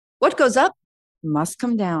What goes up must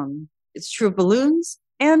come down. It's true of balloons,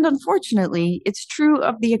 and unfortunately, it's true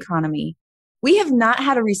of the economy. We have not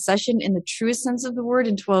had a recession in the truest sense of the word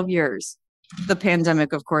in 12 years. The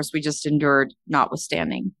pandemic, of course, we just endured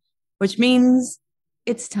notwithstanding, which means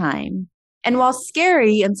it's time. And while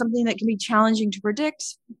scary and something that can be challenging to predict,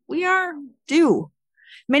 we are due.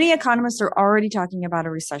 Many economists are already talking about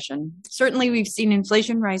a recession. Certainly, we've seen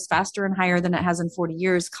inflation rise faster and higher than it has in 40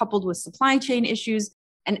 years, coupled with supply chain issues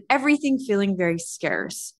and everything feeling very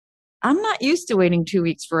scarce. I'm not used to waiting 2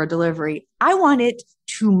 weeks for a delivery. I want it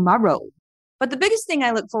tomorrow. But the biggest thing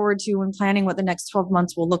I look forward to when planning what the next 12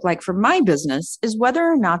 months will look like for my business is whether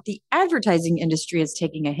or not the advertising industry is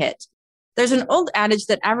taking a hit. There's an old adage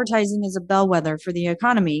that advertising is a bellwether for the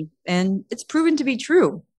economy, and it's proven to be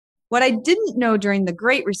true. What I didn't know during the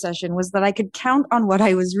Great Recession was that I could count on what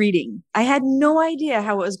I was reading. I had no idea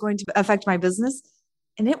how it was going to affect my business,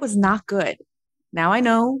 and it was not good. Now I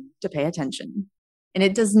know to pay attention. And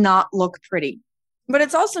it does not look pretty. But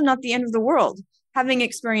it's also not the end of the world. Having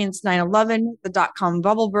experienced 9/11, the dot-com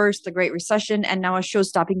bubble burst, the Great Recession, and now a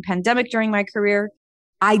show-stopping pandemic during my career,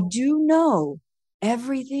 I do know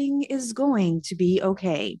everything is going to be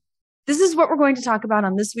okay. This is what we're going to talk about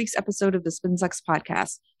on this week's episode of the SpinSucks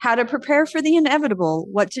podcast: how to prepare for the inevitable,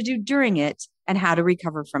 what to do during it, and how to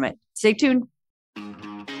recover from it. Stay tuned.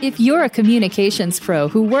 If you're a communications pro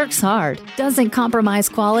who works hard, doesn't compromise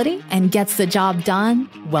quality, and gets the job done,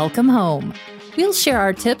 welcome home. We'll share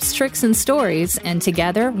our tips, tricks, and stories, and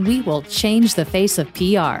together we will change the face of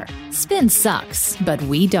PR. Spin sucks, but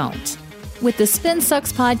we don't. With the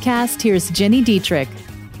SpinSucks podcast, here's Jenny Dietrich.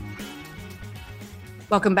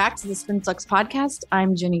 Welcome back to the SpinSucks podcast.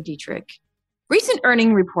 I'm Jenny Dietrich. Recent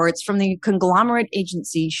earning reports from the conglomerate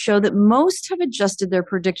agency show that most have adjusted their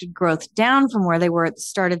predicted growth down from where they were at the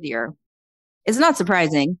start of the year. It's not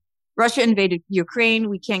surprising. Russia invaded Ukraine,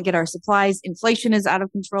 we can't get our supplies, inflation is out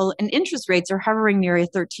of control, and interest rates are hovering near a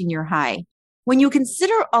 13-year high. When you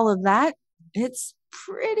consider all of that, it's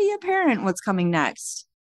pretty apparent what's coming next.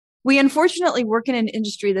 We unfortunately work in an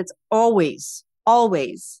industry that's always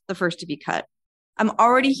the first to be cut. I'm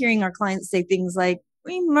already hearing our clients say things like,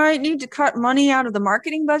 we might need to cut money out of the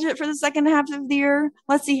marketing budget for the second half of the year.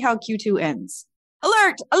 Let's see how Q2 ends.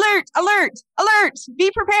 Alert, alert, alert, alert, be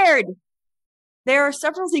prepared. There are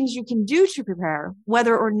several things you can do to prepare,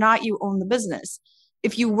 whether or not you own the business.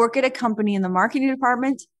 If you work at a company in the marketing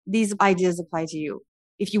department, these ideas apply to you.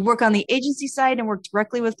 If you work on the agency side and work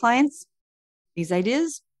directly with clients, these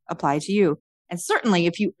ideas apply to you. And certainly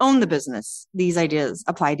if you own the business, these ideas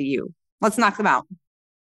apply to you. Let's knock them out.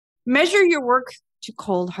 Measure your work to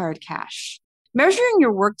cold hard cash. Measuring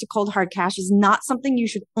your work to cold hard cash is not something you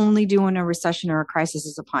should only do when a recession or a crisis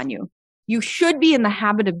is upon you. You should be in the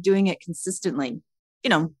habit of doing it consistently,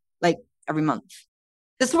 like every month.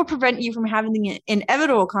 This will prevent you from having the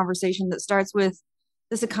inevitable conversation that starts with,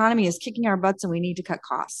 this economy is kicking our butts and we need to cut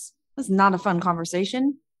costs. That's not a fun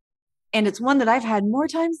conversation. And it's one that I've had more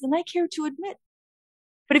times than I care to admit.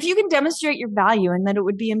 But if you can demonstrate your value and that it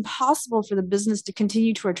would be impossible for the business to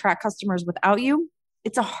continue to attract customers without you,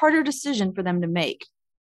 it's a harder decision for them to make.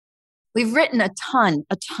 We've written a ton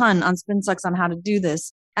on SpinSucks on how to do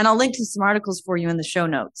this, and I'll link to some articles for you in the show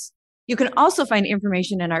notes. You can also find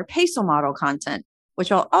information in our Peso model content, which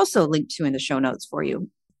I'll also link to in the show notes for you.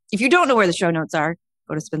 If you don't know where the show notes are,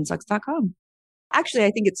 go to spinsucks.com. Actually,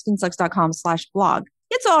 I think it's spinsucks.com/blog.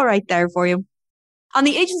 It's all right there for you. On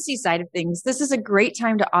the agency side of things, this is a great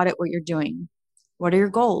time to audit what you're doing. What are your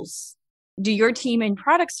goals? Do your team and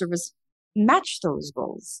product service match those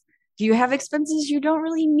goals? Do you have expenses you don't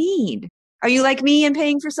really need? Are you like me and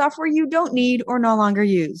paying for software you don't need or no longer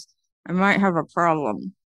use? I might have a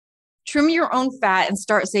problem. Trim your own fat and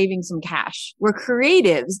start saving some cash. We're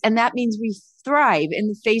creatives, and that means we thrive in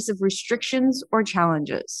the face of restrictions or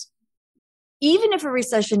challenges. Even if a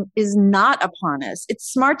recession is not upon us,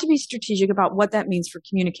 it's smart to be strategic about what that means for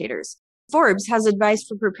communicators. Forbes has advice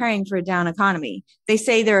for preparing for a down economy. They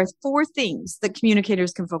say there are 4 things that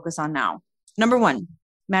communicators can focus on now. Number 1,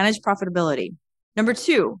 manage profitability. Number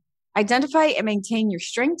 2, identify and maintain your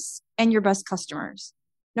strengths and your best customers.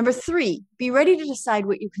 Number 3, be ready to decide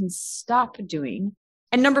what you can stop doing.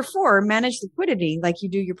 And number 4, manage liquidity like you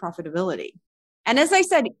do your profitability. And as I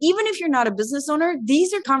said, even if you're not a business owner,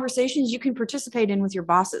 these are conversations you can participate in with your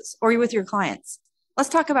bosses or with your clients. Let's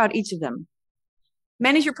talk about each of them.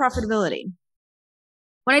 Manage your profitability.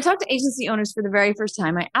 When I talk to agency owners for the very first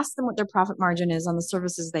time, I ask them what their profit margin is on the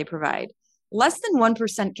services they provide. Less than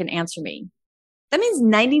 1% can answer me. That means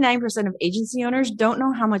 99% of agency owners don't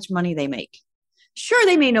know how much money they make. Sure,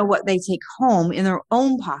 they may know what they take home in their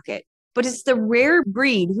own pocket, but it's the rare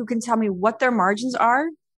breed who can tell me what their margins are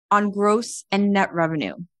on gross and net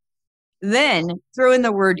revenue. Then throw in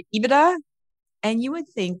the word EBITDA, and you would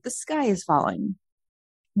think the sky is falling.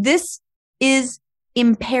 This is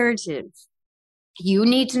imperative. You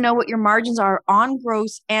need to know what your margins are on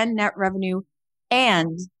gross and net revenue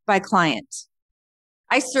and by client.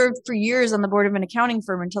 I served for years on the board of an accounting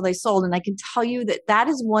firm until they sold, and I can tell you that that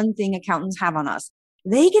is one thing accountants have on us.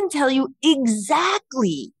 They can tell you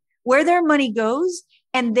exactly where their money goes,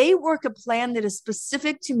 and they work a plan that is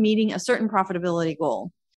specific to meeting a certain profitability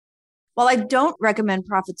goal. While I don't recommend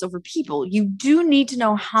profits over people, you do need to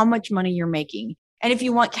know how much money you're making. And if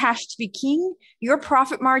you want cash to be king, your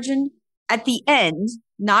profit margin at the end,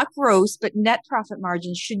 not gross, but net profit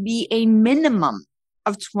margin should be a minimum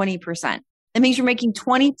of 20%. That means you're making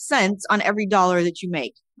 20 cents on every dollar that you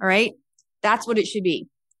make. All right. That's what it should be.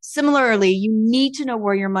 Similarly, you need to know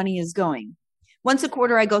where your money is going. Once a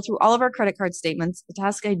quarter, I go through all of our credit card statements, a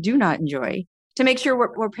task I do not enjoy, to make sure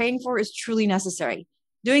what we're paying for is truly necessary.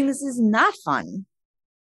 Doing this is not fun.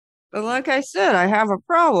 But like I said, I have a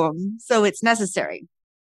problem, so it's necessary.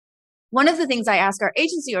 One of the things I ask our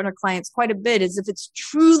agency owner clients quite a bit is if it's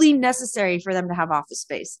truly necessary for them to have office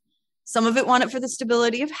space. Some of it want it for the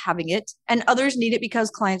stability of having it, and others need it because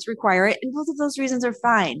clients require it, and both of those reasons are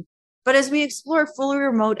fine. But as we explore fully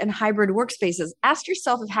remote and hybrid workspaces, ask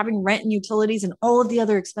yourself if having rent and utilities and all of the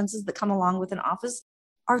other expenses that come along with an office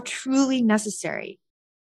are truly necessary.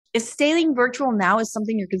 If scaling virtual now is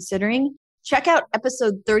something you're considering, check out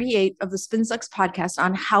episode 38 of the SpinSucks podcast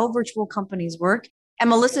on how virtual companies work and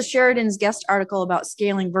Melissa Sheridan's guest article about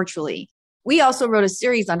scaling virtually. We also wrote a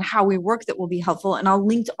series on how we work that will be helpful, and I'll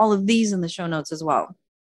link to all of these in the show notes as well.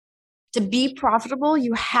 To be profitable,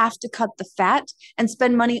 you have to cut the fat and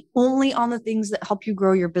spend money only on the things that help you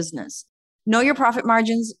grow your business. Know your profit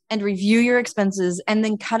margins and review your expenses, and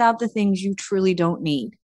then cut out the things you truly don't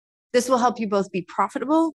need. This will help you both be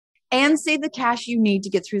profitable and save the cash you need to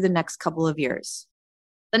get through the next couple of years.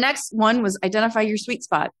 The next one was identify your sweet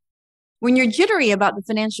spot. When you're jittery about the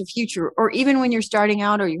financial future, or even when you're starting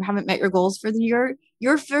out or you haven't met your goals for the year,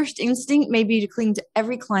 your first instinct may be to cling to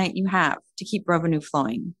every client you have to keep revenue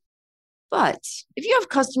flowing. But if you have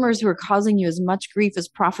customers who are causing you as much grief as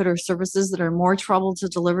profit or services that are more trouble to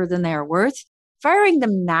deliver than they are worth, firing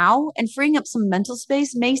them now and freeing up some mental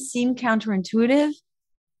space may seem counterintuitive,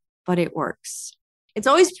 but it works. It's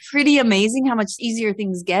always pretty amazing how much easier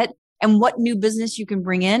things get and what new business you can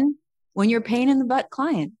bring in when your pain in the butt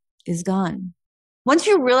client is gone. Once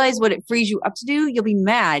you realize what it frees you up to do, you'll be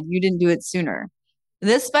mad you didn't do it sooner.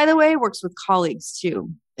 This, by the way, works with colleagues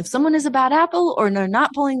too. If someone is a bad apple or they're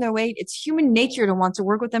not pulling their weight, it's human nature to want to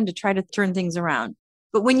work with them to try to turn things around.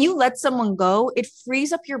 But when you let someone go, it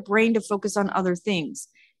frees up your brain to focus on other things.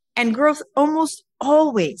 And growth almost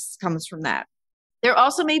always comes from that. There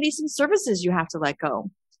also may be some services you have to let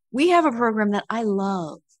go. We have a program that I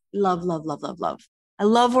love. I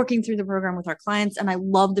love working through the program with our clients, and I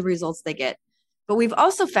love the results they get. But we've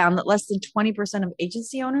also found that less than 20% of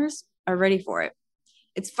agency owners are ready for it.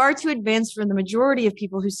 It's far too advanced for the majority of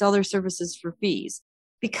people who sell their services for fees.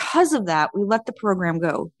 Because of that, we let the program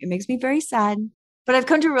go. It makes me very sad, but I've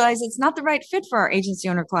come to realize it's not the right fit for our agency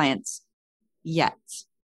owner clients yet.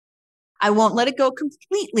 I won't let it go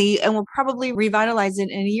completely, and we'll probably revitalize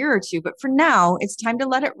it in a year or two. But for now, it's time to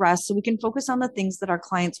let it rest so we can focus on the things that our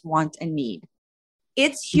clients want and need.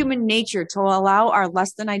 It's human nature to allow our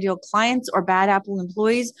less than ideal clients or bad apple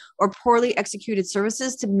employees or poorly executed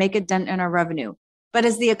services to make a dent in our revenue. But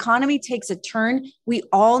as the economy takes a turn, we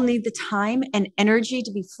all need the time and energy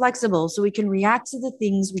to be flexible so we can react to the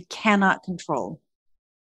things we cannot control.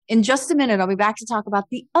 In just a minute, I'll be back to talk about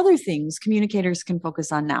the other things communicators can focus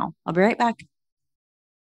on now. I'll be right back.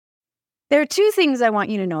 There are two things I want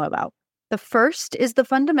you to know about. The first is the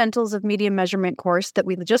Fundamentals of Media Measurement course that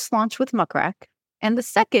we just launched with Muck Rack, and the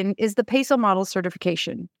second is the PESO Model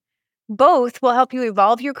certification. Both will help you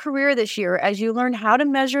evolve your career this year as you learn how to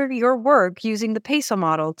measure your work using the PESO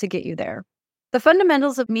model to get you there. The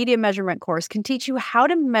Fundamentals of Media Measurement course can teach you how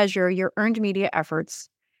to measure your earned media efforts,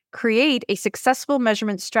 create a successful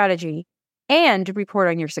measurement strategy, and report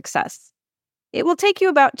on your success. It will take you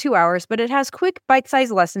about 2 hours, but it has quick,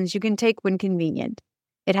 bite-sized lessons you can take when convenient.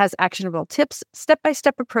 It has actionable tips,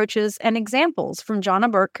 step-by-step approaches, and examples from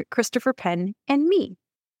Jonna Burke, Christopher Penn, and me.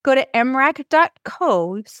 Go to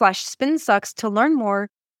mrac.co/spinsucks to learn more,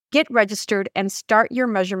 get registered, and start your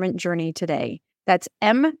measurement journey today. That's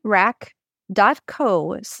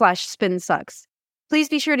mrac.co/spinsucks. Please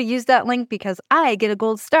be sure to use that link because I get a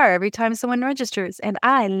gold star every time someone registers, and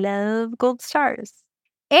I love gold stars.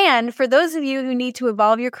 And for those of you who need to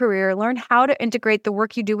evolve your career, learn how to integrate the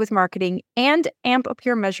work you do with marketing and amp up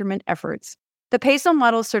your measurement efforts. The PESO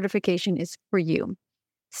Model Certification is for you.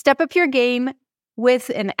 Step up your game with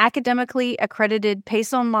an academically accredited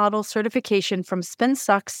PESO Model Certification from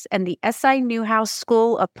SpinSucks and the SI Newhouse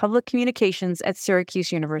School of Public Communications at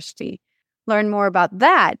Syracuse University. Learn more about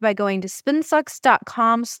that by going to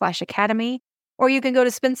spinsucks.com/academy, or you can go to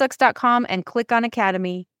spinsucks.com and click on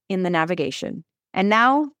Academy in the navigation. And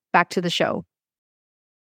now, back to the show.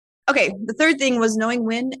 Okay, the third thing was knowing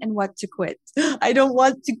when and what to quit. I don't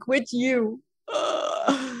want to quit you.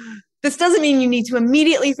 This doesn't mean you need to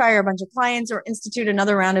immediately fire a bunch of clients or institute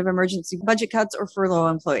another round of emergency budget cuts or furlough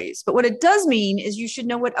employees. But what it does mean is you should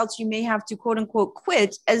know what else you may have to quote unquote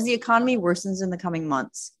quit as the economy worsens in the coming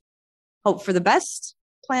months. Hope for the best,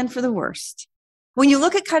 plan for the worst. When you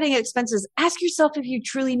look at cutting expenses, ask yourself if you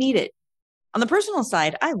truly need it. On the personal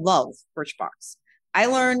side, I love Birchbox. I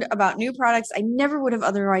learned about new products I never would have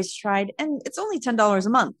otherwise tried, and it's only $10 a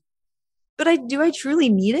month. But do I truly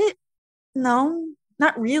need it? No,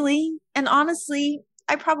 not really. And honestly,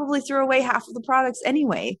 I probably throw away half of the products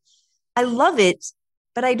anyway. I love it,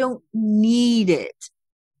 but I don't need it.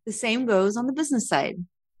 The same goes on the business side.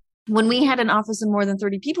 When we had an office of more than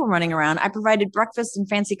 30 people running around, I provided breakfast and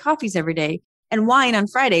fancy coffees every day and wine on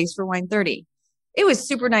Fridays for Wine 30. It was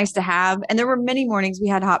super nice to have, and there were many mornings we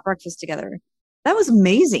had hot breakfast together. That was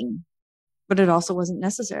amazing, but it also wasn't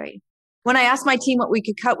necessary. When I asked my team what we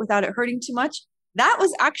could cut without it hurting too much, that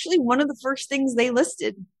was actually one of the first things they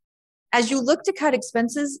listed. As you look to cut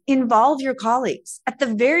expenses, involve your colleagues. At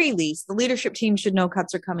the very least, the leadership team should know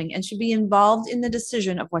cuts are coming and should be involved in the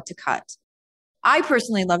decision of what to cut. I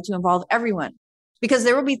personally love to involve everyone because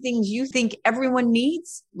there will be things you think everyone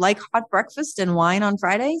needs, like hot breakfast and wine on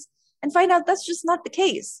Fridays, and find out that's just not the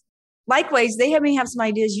case. Likewise, they may have some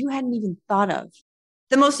ideas you hadn't even thought of.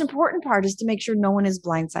 The most important part is to make sure no one is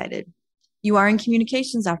blindsided. You are in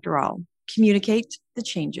communications after all. Communicate the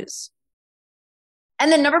changes.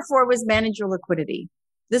 And then number 4 was manage your liquidity.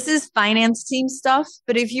 This is finance team stuff,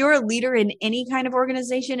 but if you're a leader in any kind of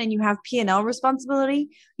organization and you have P&L responsibility,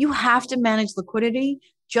 you have to manage liquidity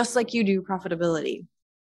just like you do profitability.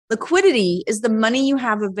 Liquidity is the money you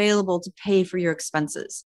have available to pay for your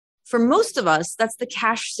expenses. For most of us, that's the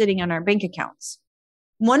cash sitting on our bank accounts.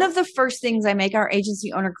 One of the first things I make our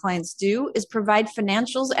agency owner clients do is provide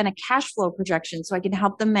financials and a cash flow projection so I can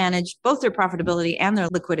help them manage both their profitability and their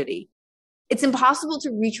liquidity. It's impossible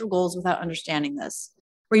to reach your goals without understanding this.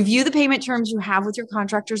 Review the payment terms you have with your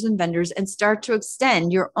contractors and vendors and start to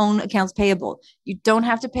extend your own accounts payable. You don't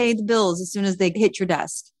have to pay the bills as soon as they hit your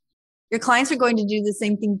desk. Your clients are going to do the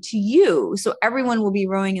same thing to you, so everyone will be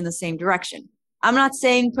rowing in the same direction. I'm not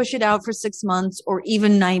saying push it out for 6 months or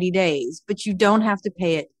even 90 days, but you don't have to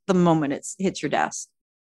pay it the moment it hits your desk.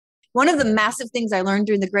 One of the massive things I learned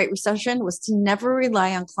during the Great Recession was to never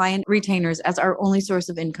rely on client retainers as our only source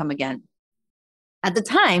of income again. At the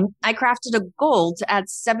time, I crafted a goal to add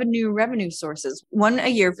 7 new revenue sources, 1 a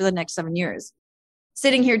year for the next 7 years.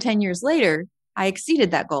 Sitting here 10 years later, I exceeded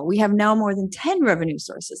that goal. We have now more than 10 revenue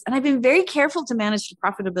sources, and I've been very careful to manage the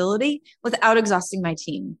profitability without exhausting my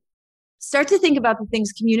team. Start to think about the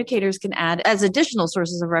things communicators can add as additional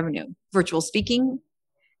sources of revenue. Virtual speaking,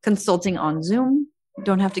 consulting on Zoom.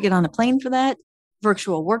 Don't have to get on a plane for that.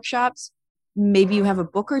 Virtual workshops. Maybe you have a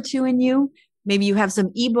book or 2 in you. Maybe you have some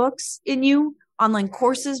ebooks in you. Online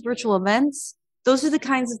courses, virtual events. Those are the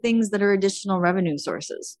kinds of things that are additional revenue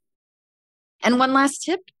sources. And one last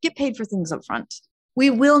tip, get paid for things up front.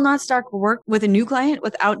 We will not start work with a new client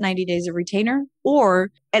without 90 days of retainer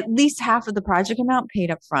or at least half of the project amount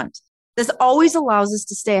paid up front. This always allows us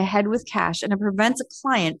to stay ahead with cash and it prevents a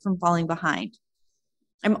client from falling behind.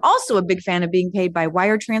 I'm also a big fan of being paid by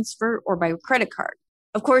wire transfer or by credit card.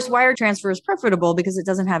 Of course, wire transfer is preferable because it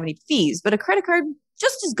doesn't have any fees, but a credit card,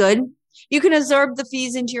 just as good. You can absorb the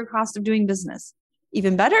fees into your cost of doing business.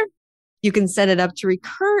 Even better, you can set it up to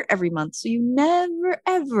recur every month so you never,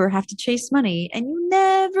 ever have to chase money and you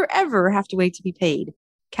never, ever have to wait to be paid.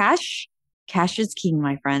 Cash is king,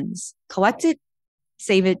 my friends. Collect it,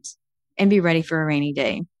 save it, and be ready for a rainy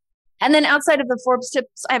day. And then outside of the Forbes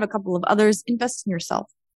tips, I have a couple of others. Invest in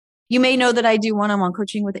yourself. You may know that I do one-on-one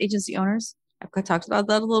coaching with agency owners. I've talked about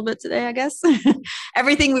that a little bit today, I guess.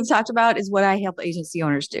 Everything we've talked about is what I help agency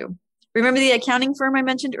owners do. Remember the accounting firm I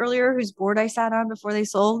mentioned earlier whose board I sat on before they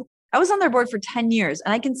sold? I was on their board for 10 years,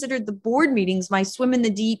 and I considered the board meetings my swim in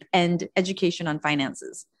the deep end education on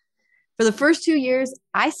finances. For the first 2 years,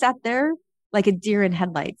 I sat there like a deer in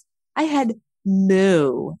headlights. I had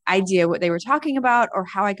no idea what they were talking about or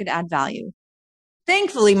how I could add value.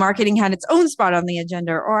 Thankfully, marketing had its own spot on the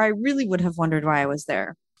agenda, or I really would have wondered why I was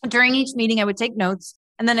there. During each meeting, I would take notes,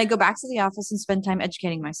 and then I'd go back to the office and spend time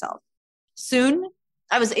educating myself. Soon,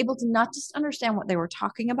 I was able to not just understand what they were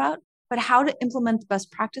talking about, but how to implement the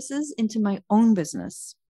best practices into my own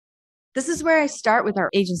business. This is where I start with our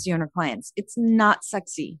agency owner clients. It's not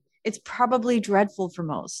sexy. It's probably dreadful for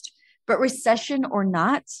most, but recession or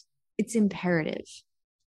not, it's imperative.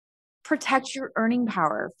 Protect your earning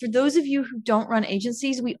power. For those of you who don't run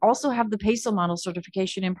agencies, we also have the PESO model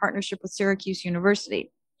certification in partnership with Syracuse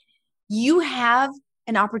University. You have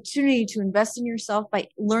an opportunity to invest in yourself by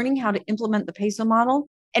learning how to implement the PESO model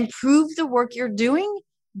and prove the work you're doing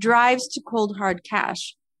drives to cold hard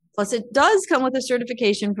cash. Plus, it does come with a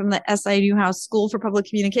certification from the SI Newhouse School for Public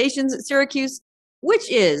Communications at Syracuse,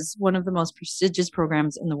 which is one of the most prestigious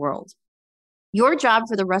programs in the world. Your job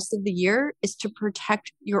for the rest of the year is to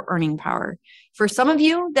protect your earning power. For some of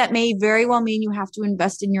you, that may very well mean you have to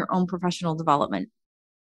invest in your own professional development.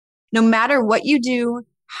 No matter what you do,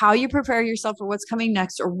 how you prepare yourself for what's coming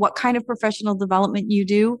next, or what kind of professional development you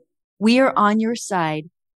do, we are on your side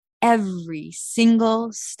every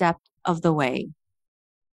single step of the way.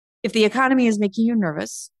 If the economy is making you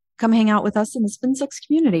nervous, come hang out with us in the SpinSucks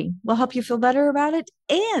community. We'll help you feel better about it,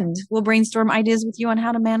 and we'll brainstorm ideas with you on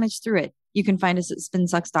how to manage through it. You can find us at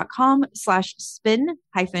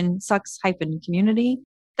spinsucks.com/spin-sucks-community.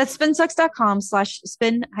 That's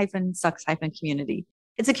spinsucks.com/spin-sucks-community.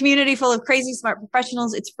 It's a community full of crazy smart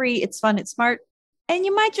professionals. It's free, it's fun, it's smart, and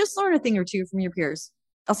you might just learn a thing or two from your peers.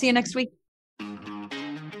 I'll see you next week.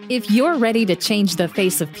 If you're ready to change the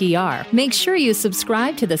face of PR, make sure you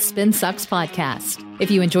subscribe to the SpinSucks podcast.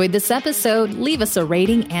 If you enjoyed this episode, leave us a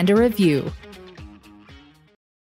rating and a review.